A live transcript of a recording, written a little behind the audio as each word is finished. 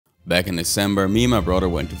Back in December, me and my brother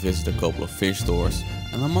went to visit a couple of fish stores,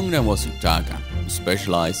 and among them was Utaka, who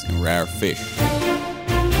specialized in rare fish.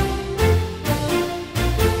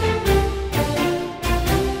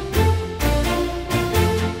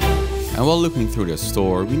 And while looking through their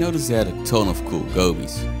store, we noticed they had a ton of cool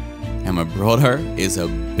gobies. And my brother is a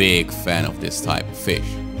big fan of this type of fish.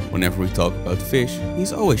 Whenever we talk about fish,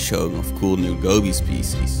 he's always showing off cool new goby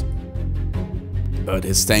species. But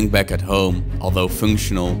his tank back at home, although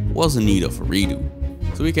functional, was in need of a redo.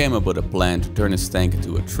 So we came up with a plan to turn his tank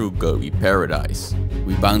into a true goby paradise.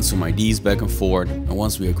 We bounced some ideas back and forth, and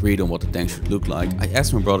once we agreed on what the tank should look like, I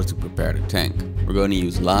asked my brother to prepare the tank. We're going to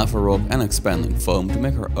use lava rock and expanding foam to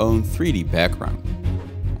make our own 3D background.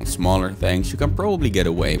 On smaller tanks you can probably get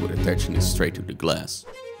away with attaching this straight to the glass.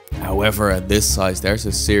 However, at this size there's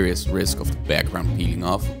a serious risk of the background peeling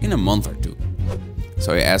off in a month or two.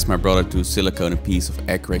 So I asked my brother to silicone a piece of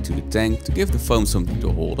acrylic to the tank to give the foam something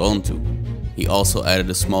to hold on to. He also added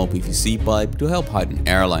a small PVC pipe to help hide an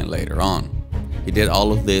airline later on. He did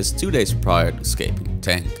all of this 2 days prior to escaping the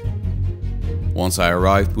tank. Once I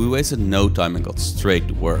arrived, we wasted no time and got straight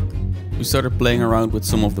to work. We started playing around with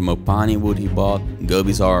some of the mopani wood he bought.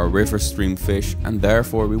 Gobies are a river stream fish, and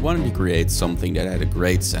therefore we wanted to create something that had a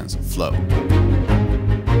great sense of flow.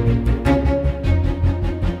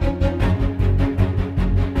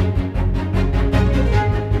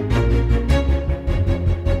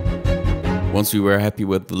 Once we were happy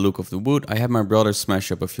with the look of the wood, I had my brother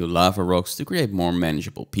smash up a few lava rocks to create more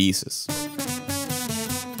manageable pieces.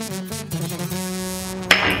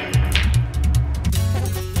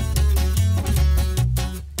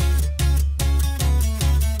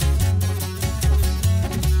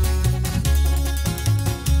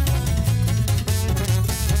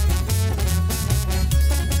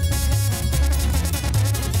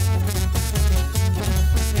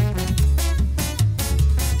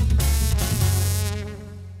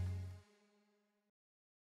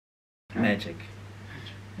 Magic.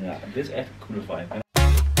 Ja, dit is echt een coole vibe.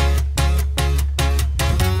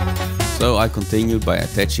 So I continued by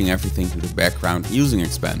attaching everything to the background using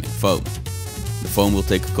expanding foam. The foam will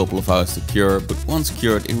take a couple of hours to cure, but once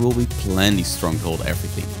cured it will be plenty strong to hold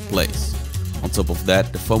everything in place. On top of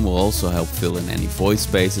that, the foam will also help fill in any void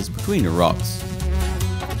spaces between the rocks.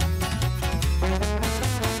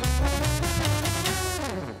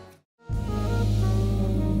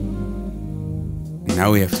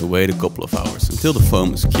 Now we have to wait a couple of hours until the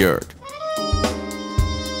foam is cured.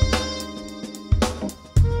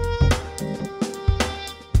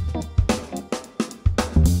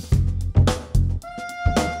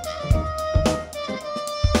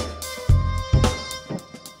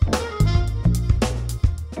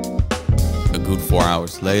 A good 4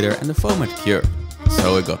 hours later and the foam had cured.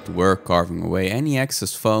 So I got to work carving away any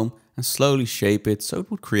excess foam and slowly shape it so it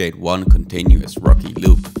would create one continuous rocky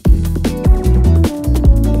loop.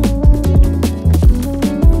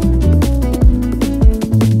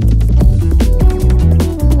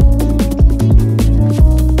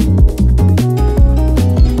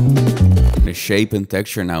 The shape and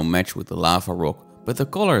texture now match with the lava rock, but the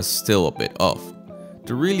color is still a bit off.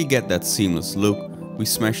 To really get that seamless look, we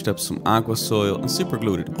smashed up some aqua soil and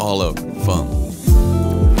superglued it all over the foam.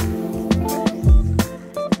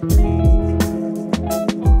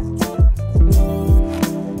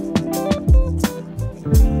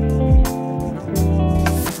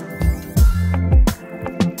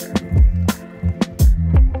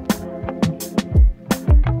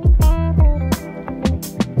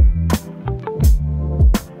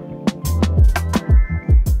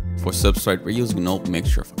 For substrate we're using an old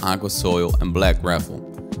mixture of aqua soil and black gravel.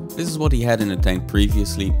 This is what he had in the tank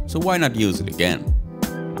previously, so why not use it again?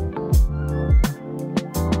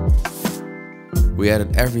 We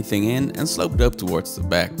added everything in and sloped up towards the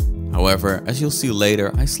back. However, as you'll see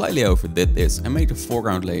later, I slightly overdid this and made the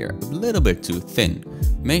foreground layer a little bit too thin,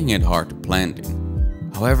 making it hard to plant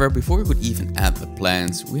in. However, before we could even add the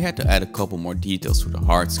plants, we had to add a couple more details to the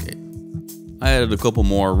hardscape. I added a couple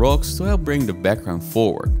more rocks to help bring the background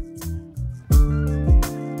forward.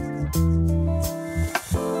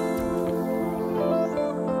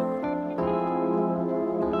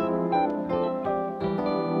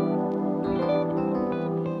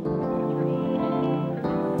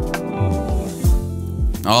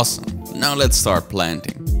 Awesome, now let's start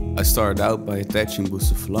planting. I started out by attaching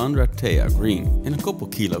Bucephalandra thea green in a couple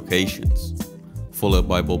key locations, followed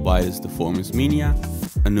by Bolbitis deformis minia,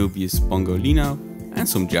 Anubius pangolino and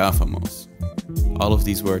some Java moss. All of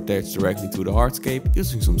these were attached directly to the hardscape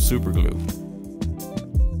using some superglue.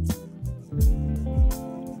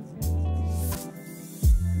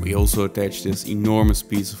 We We also attached this enormous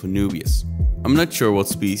piece of Anubias. I'm not sure what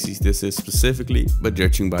species this is specifically, but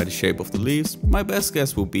judging by the shape of the leaves, my best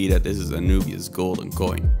guess will be that this is Anubias golden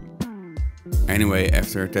coin. Anyway,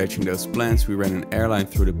 after attaching those plants, we ran an airline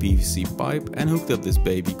through the PVC pipe and hooked up this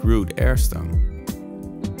baby Groot air stone.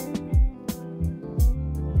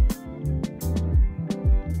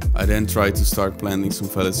 I then tried to start planting some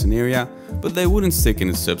Vallisneria, but they wouldn't stick in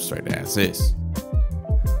the substrate as is.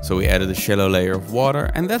 So we added a shallow layer of water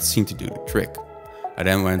and that seemed to do the trick. I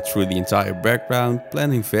then went through the entire background,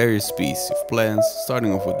 planting various species of plants,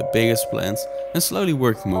 starting off with the biggest plants and slowly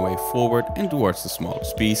working my way forward and towards the smaller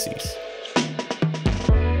species.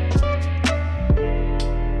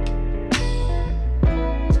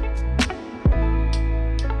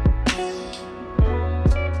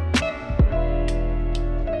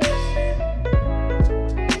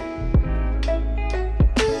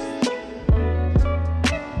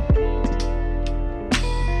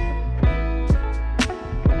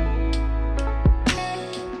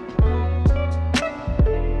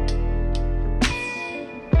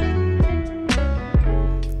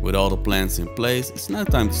 With all the plants in place, it's now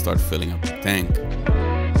time to start filling up the tank.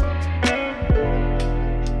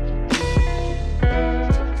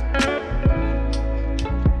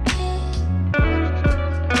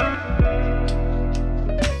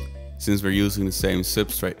 Since we're using the same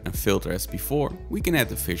substrate and filter as before, we can add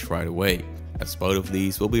the fish right away, as both of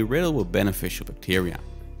these will be riddled with beneficial bacteria.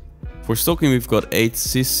 For stocking we've got 8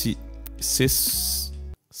 Cysiopus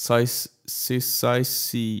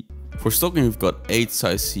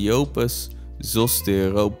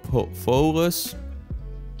zosterophorus,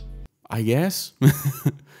 I guess,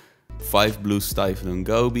 5 blue Stiphodon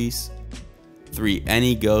gobies, 3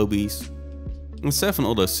 Annie gobies, and 7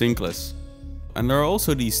 other cinclus. And there are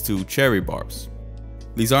also these 2 cherry barbs.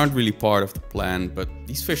 These aren't really part of the plan, but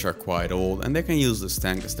these fish are quite old and they can use this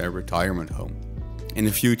tank as their retirement home. In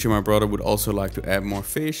the future my brother would also like to add more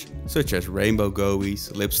fish, such as rainbow gobies,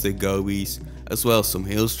 lipstick gobies, as well as some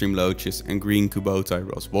hailstream loaches and green Kubota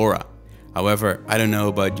rosbora. However, I don't know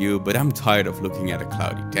about you, but I'm tired of looking at a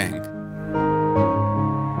cloudy tank.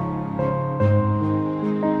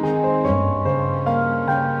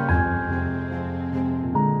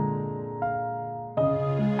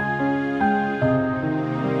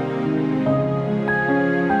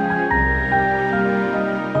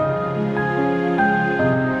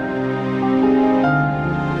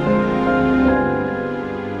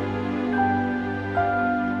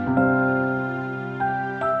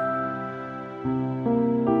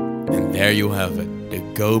 There you have it, the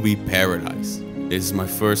Goby Paradise. This is my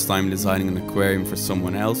first time designing an aquarium for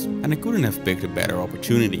someone else and I couldn't have picked a better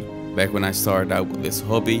opportunity. Back when I started out with this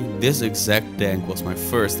hobby, this exact tank was my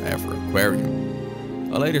first ever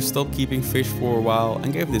aquarium. I later stopped keeping fish for a while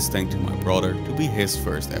and gave this tank to my brother to be his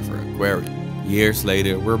first ever aquarium. Years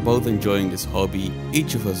later, we're both enjoying this hobby,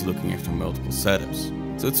 each of us looking after multiple setups.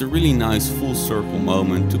 So it's a really nice full circle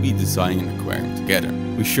moment to be designing an aquarium together.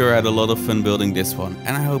 We sure had a lot of fun building this one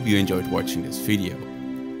and I hope you enjoyed watching this video.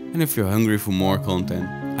 And if you're hungry for more content,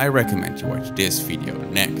 I recommend you watch this video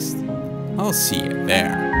next. I'll see you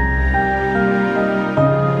there.